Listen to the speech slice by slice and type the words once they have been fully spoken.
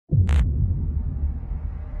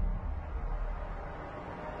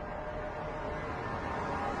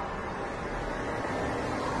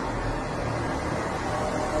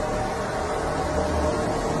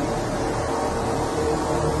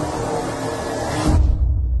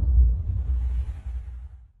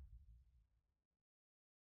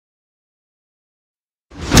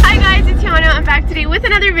with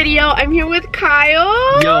another video. I'm here with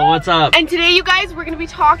Kyle. Yo, what's up? And today, you guys, we're gonna be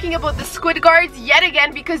talking about the Squid Guards yet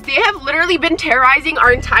again because they have literally been terrorizing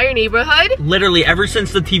our entire neighborhood. Literally, ever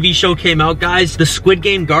since the TV show came out, guys, the Squid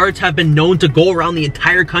Game Guards have been known to go around the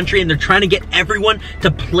entire country and they're trying to get everyone to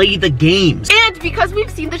play the games. And because we've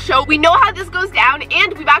seen the show, we know how this goes down,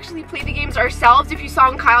 and we've actually played the games ourselves. If you saw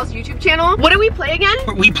on Kyle's YouTube channel. What did we play again?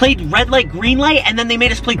 We played red light, green light, and then they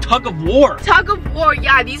made us play tug of war. Tug of war,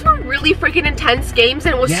 yeah, these were really freaking intense games,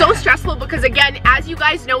 and it was so stressful because, again, as you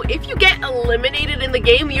guys know, if you get eliminated in the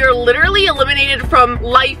game, you're literally eliminated from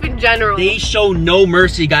life in general. They show no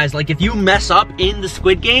mercy, guys. Like, if you mess up in the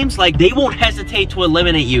Squid Games, like, they won't hesitate to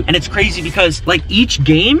eliminate you. And it's crazy because, like, each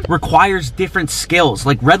game requires different skills.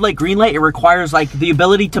 Like, red light, green light, it requires, like, the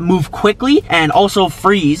ability to move quickly and also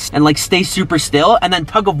freeze and, like, stay super still. And then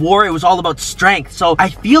tug of war, it was all about strength. So I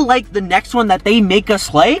feel like the next one that they make us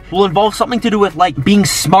play will involve something to do with, like, being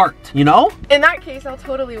smart, you know? In that case, I'll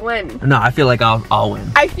totally win. No, I feel like I'll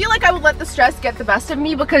win. I feel like I would let the stress get the best of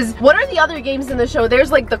me because what are the other games in the show?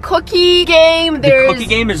 There's like the cookie game. The cookie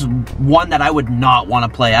game is one that I would not want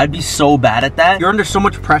to play. I'd be so bad at that. You're under so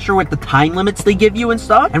much pressure with the time limits they give you and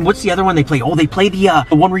stuff. And what's the other one they play? Oh, they play the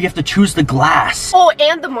one where you have to choose the glass. Oh,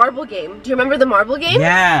 and the marble game. Do you remember the marble game?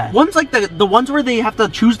 Yeah. One's like the ones where they have to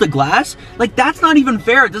choose the glass. Like, that's not even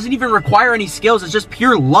fair. It doesn't even require any skills. It's just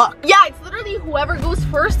pure luck. Yeah, it's literally whoever goes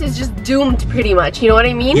first is just doomed pretty much. You know what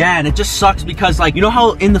I mean? Yeah, and it just sucks because, like, you know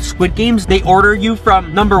how in the Squid Games, they order you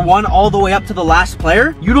from number 1 all the way up to the last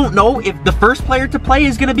player? You don't know if the first player to play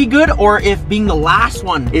is gonna be good or if being the last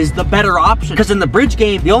one is the better option. Because in the bridge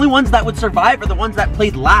game, the only ones that would survive are the ones that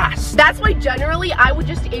played last. That's why generally I would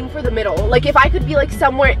just aim for the middle. Like, if I could be like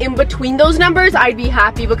somewhere in between those numbers, I'd be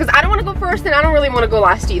happy because I don't want to go first and I don't really want to go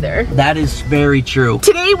last either. That is very true.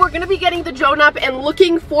 Today, we're gonna be getting the drone up and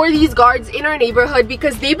looking for these guards in our neighborhood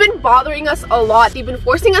because they've been bothering us a lot. They've been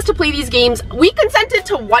forcing us to play these games. We consented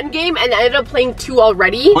to 1 game and ended up playing 2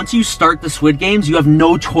 already. Once you start the Squid Games, you have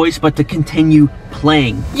no choice but to continue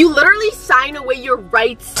playing. You literally sign away your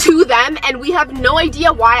rights to them and we have no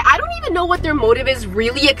idea why. I don't even know what their motive is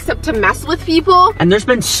really except to mess with people. And there's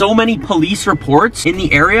been so many police reports in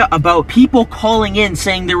the area about people calling in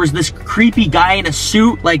saying there was this creepy guy in a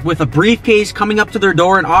suit, like with a briefcase, coming up to their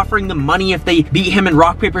door and offering them money if they beat him in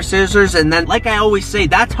rock, paper, scissors. And then, like I always say,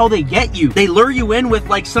 that's how they get you. They lure you in with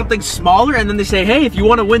like something smaller and then they say, hey, if you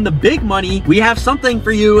want to win the big money, we have something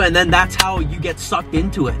for you. And then that's how you get sucked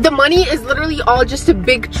into it. The money is literally all just a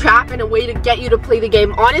big trap and a way to get you to play the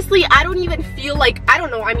game. Honestly, I don't even feel like, I don't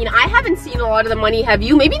know, I mean, I haven't seen a lot of the money, have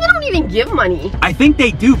you? Maybe they don't even give money. I think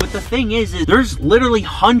they do, but the thing is there's literally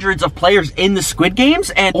hundreds of players in the Squid Games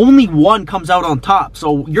and only one comes out on top.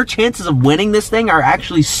 So your chances of winning this thing are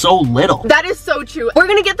actually so little. That is so true. We're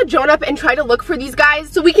gonna get the drone up and try to look for these guys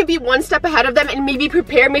so we can be 1 step ahead of them and maybe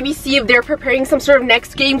prepare, maybe see if they're preparing some sort of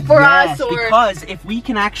next game for us. Or because if we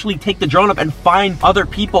can actually take the drone up and find other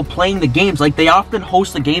people playing the games, like they often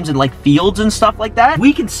host the games in like fields and stuff like that,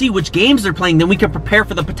 we can see which games they're playing, then we can prepare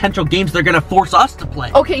for the potential games they're gonna force us to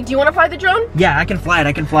play. Okay, do you want to fly the drone? Yeah, I can fly it,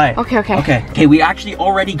 I can fly it. Okay, we actually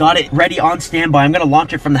already got it ready on standby. I'm gonna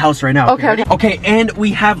launch it from the house right now. Okay, and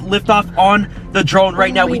we have liftoff on the drone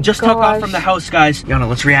right now. We just took off from the house, guys. Yana,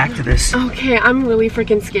 let's react to this. Okay, I'm really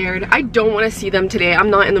freaking scared. I don't want to see them today. I'm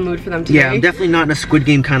not in the mood for them today. Yeah, I'm definitely not in a Squid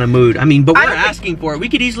Game kind of mood. I mean, but we're asking for it. We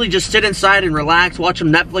could easily just sit inside and relax, watch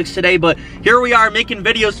some Netflix today, but here we are making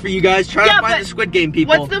videos for you guys, trying to find the Squid Game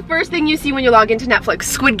people. What's the first thing you see when you log into Netflix?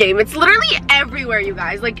 Squid Game. It's literally everywhere, you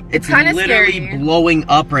guys. Like, it's kind of scary. It's literally blowing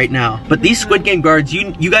up right now. But these Squid Game guards,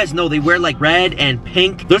 you guys know they wear like red and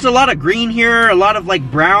pink. There's a lot of green here, a lot of like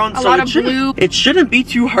brown. A lot of blue. It shouldn't be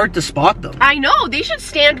too hard to spot them. I know, they should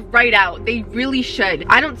stand right out. They really should.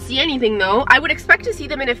 I don't see anything though. I would expect to see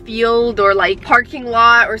them in a field or like parking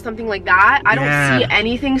lot or something like that. I don't see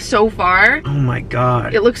anything so far. Oh my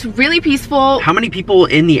god. It looks really peaceful. How many people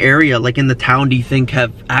in the area, like in the town, do you think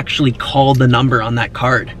have actually called the number on that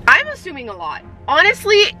card? I'm assuming a lot.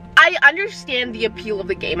 Honestly, I understand the appeal of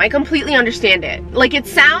the game. I completely understand it. Like, it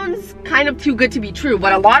sounds kind of too good to be true,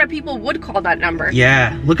 but a lot of people would call that number.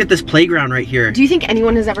 Yeah, look at this playground right here. Do you think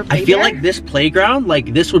anyone has ever played I feel like this playground,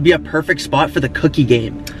 like this would be a perfect spot for the cookie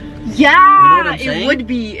game. Yeah, you know what I'm saying?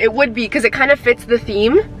 It would be, because it kind of fits the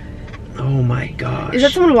theme. Oh my gosh. Is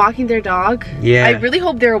that someone walking their dog? Yeah. I really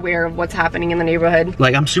hope they're aware of what's happening in the neighborhood.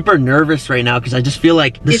 Like, I'm super nervous right now because I just feel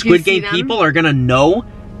like the Squid Game people are gonna know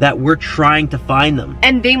that we're trying to find them.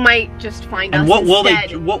 And they might just find us And what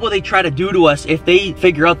will they try to do to us if they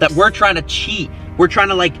figure out that we're trying to cheat? We're trying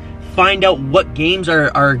to like find out what games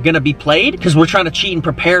are gonna be played because we're trying to cheat and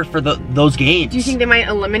prepare for those games. Do you think they might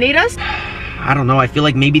eliminate us? I don't know. I feel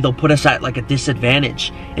like maybe they'll put us at like a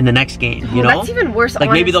disadvantage in the next game, you know? That's even worse,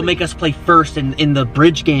 like maybe they'll make us play first in the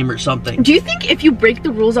bridge game or something. Do you think if you break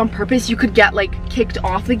the rules on purpose, you could get like kicked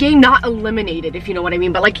off the game? Not eliminated, if you know what I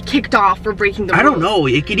mean, but like kicked off for breaking the rules. I don't know.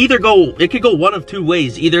 It could go one of two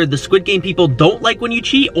ways. Either the Squid Game people don't like when you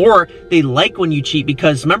cheat, or they like when you cheat,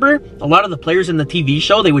 because remember, a lot of the players in the TV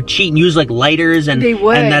show, they would cheat and use like lighters, and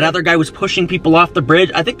that other guy was pushing people off the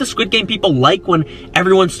bridge. I think the Squid Game people like when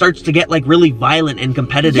everyone starts to get like really violent and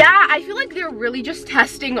competitive. Yeah, I feel like they're really just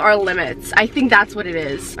testing our limits. I think that's what it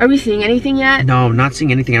is. Are we seeing anything yet? No, I'm not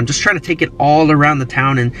seeing anything. I'm just trying to take it all around the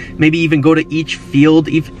town and maybe even go to each field,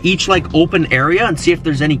 each like open area, and see if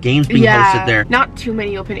there's any games being hosted there. Not too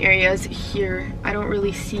many open areas here. I don't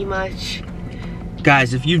really see much.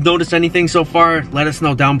 Guys, if you've noticed anything so far, let us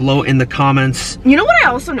know down below in the comments. You know what I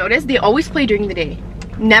also noticed? They always play during the day.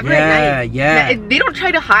 Never at night. Yeah. They don't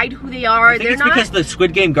try to hide who they are. I think it's because the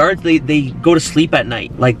Squid Game guards, they go to sleep at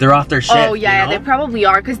night. Like, they're off their shift. Oh, yeah, you know? they probably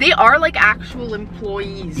are, because they are, like, actual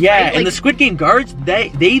employees. Yeah, right? and like, the Squid Game guards,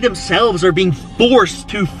 they themselves are being forced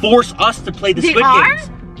to force us to play the Squid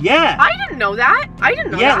Games. Yeah. I didn't know that. I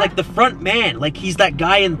didn't know that. Yeah, like the front man. Like, he's that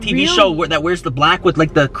guy in the TV show that wears the black with,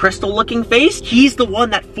 like, the crystal-looking face. He's the one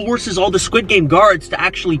that forces all the Squid Game guards to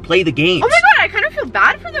actually play the games. Oh my god, I kind of feel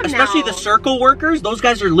bad for them Especially now. the circle workers. Those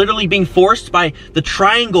guys are literally being forced by the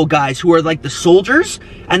triangle guys, who are, like, the soldiers.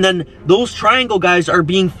 And then those triangle guys are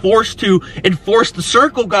being forced to enforce the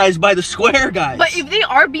circle guys by the square guys. But if they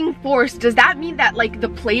are being forced, does that mean that, like, the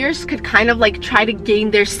players could kind of, like, try to gain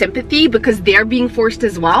their sympathy because they're being forced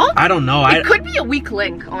as well? I don't know. It could be a weak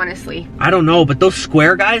link, honestly. I don't know, but those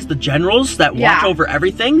square guys, the generals that watch over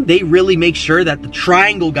everything, they really make sure that the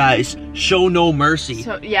triangle guys show no mercy.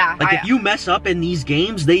 So, yeah. Like, if you mess up in these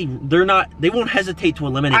games, they won't hesitate to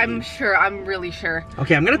eliminate you. I'm really sure.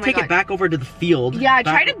 Okay, I'm gonna take it back over to the field. Yeah,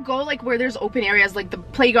 try to go like where there's open areas, like the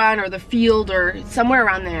playground or the field or somewhere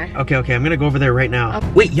around there. Okay, I'm gonna go over there right now.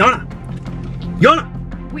 Wait, Jana! Jana!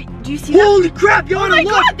 Wait, do you see that? Holy crap, Jana, look! Oh my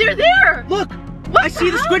god, they're there! Look! What I see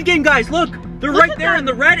the Squid Game guys, look! They're right there in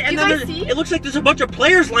the red, and then it looks like there's a bunch of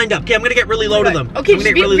players lined up. Okay, I'm gonna get really low to them. Okay,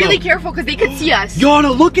 just be really careful because they could see us.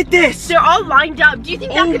 Jana, look at this! They're all lined up. Do you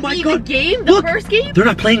think that could be the game, the first game? They're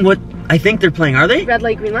not playing what I think they're playing, are they? Red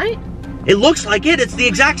light, green light? It looks like it. It's the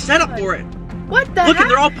exact setup for it. What the Look, heck?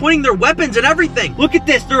 and they're all pointing their weapons and everything. Look at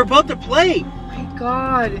this. They're about to play.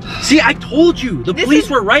 God. See, I told you. The police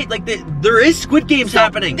were right. Like, there is Squid Games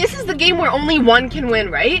happening. This is the game where only one can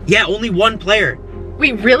win, right? Yeah, only one player.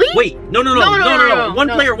 Wait, really? Wait, no. One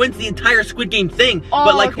player wins the entire Squid Game thing,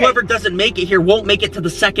 but like whoever doesn't make it here won't make it to the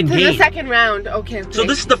second game. To the second round, okay. So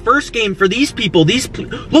this is the first game for these people.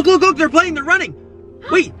 Look, they're playing, they're running.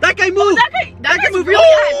 Wait, that guy moved. Oh, that guy's moved. Really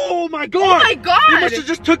oh my god. Oh my god. They must have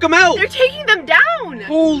just took him out. They're taking them down.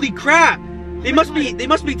 Holy crap. They must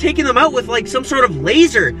be taking them out with like some sort of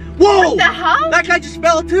laser. Whoa! What the hell? That guy just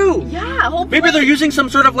fell too. Yeah, hopefully. Maybe they're using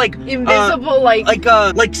some sort of like invisible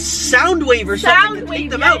like sound wave or something to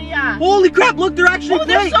take them out. Yeah. Holy crap! Look, they're actually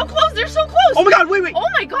playing. They're so close. They're so close. Oh my god! Wait! Oh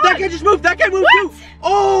my god! That guy just moved. That guy moved too.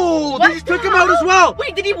 Oh! They just took him out as well.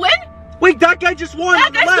 Wait, did he win? Wait, that guy just won.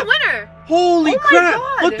 That guy's the winner. Holy crap!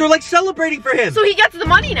 God. Look, they're like celebrating for him. So he gets the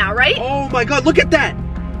money now, right? Oh my god! Look at that.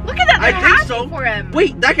 Look at that, I think so. For him.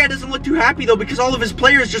 Wait, that guy doesn't look too happy though because all of his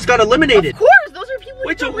players just got eliminated. Of course, those are people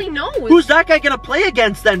he probably knows. Who's that guy gonna play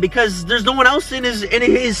against then? Because there's no one else in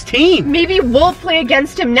his team. Maybe we'll play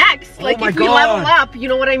against him next. Like if we level up, you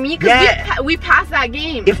know what I mean? Because we passed that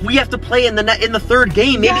game. If we have to play in the third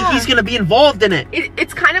game, maybe he's gonna be involved in it.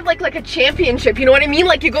 It's kind of like a championship, you know what I mean?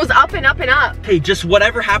 Like it goes up and up and up. Hey, just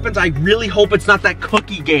whatever happens, I really hope it's not that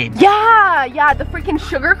cookie game. Yeah, the freaking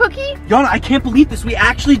sugar cookie. Jana, I can't believe this. We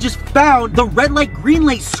actually just found the red light, green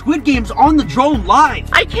light Squid Games on the drone live.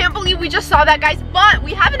 I can't believe we just saw that, guys, but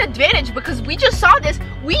we have an advantage because we just saw this.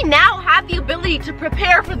 We now have the ability to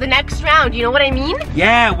prepare for the next round, you know what I mean?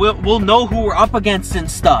 Yeah, we'll know who we're up against and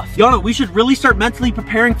stuff. Jana, we should really start mentally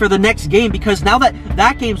preparing for the next game because now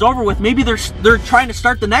that game's over with, maybe they're trying to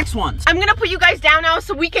start the next ones. I'm gonna put you guys down now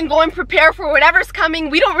so we can go and prepare for whatever's coming.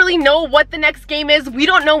 We don't really know what the next game is. We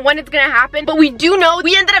don't know when it's gonna happen, but we do know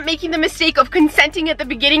we ended up making the mistake of consenting at the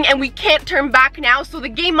beginning and we can't turn back now, so the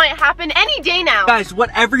game might happen any day now. Guys,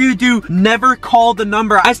 whatever you do, never call the the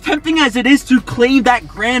number. As tempting as it is to claim that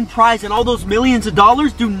grand prize and all those millions of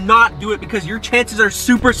dollars, do not do it because your chances are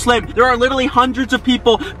super slim. There are literally hundreds of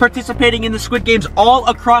people participating in the Squid Games all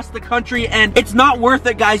across the country, and it's not worth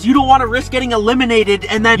it, guys. You don't want to risk getting eliminated,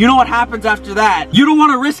 and then you know what happens after that. You don't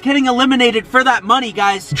want to risk getting eliminated for that money,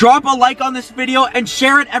 guys. Drop a like on this video and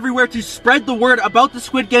share it everywhere to spread the word about the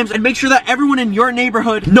Squid Games and make sure that everyone in your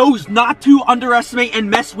neighborhood knows not to underestimate and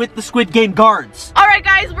mess with the Squid Game guards. Alright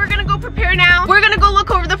guys, we're gonna go prepare now. We're gonna go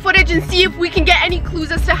look over the footage and see if we can get any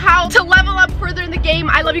clues as to how to level up further in the game.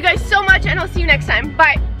 I love you guys so much, and I'll see you next time.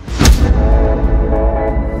 Bye.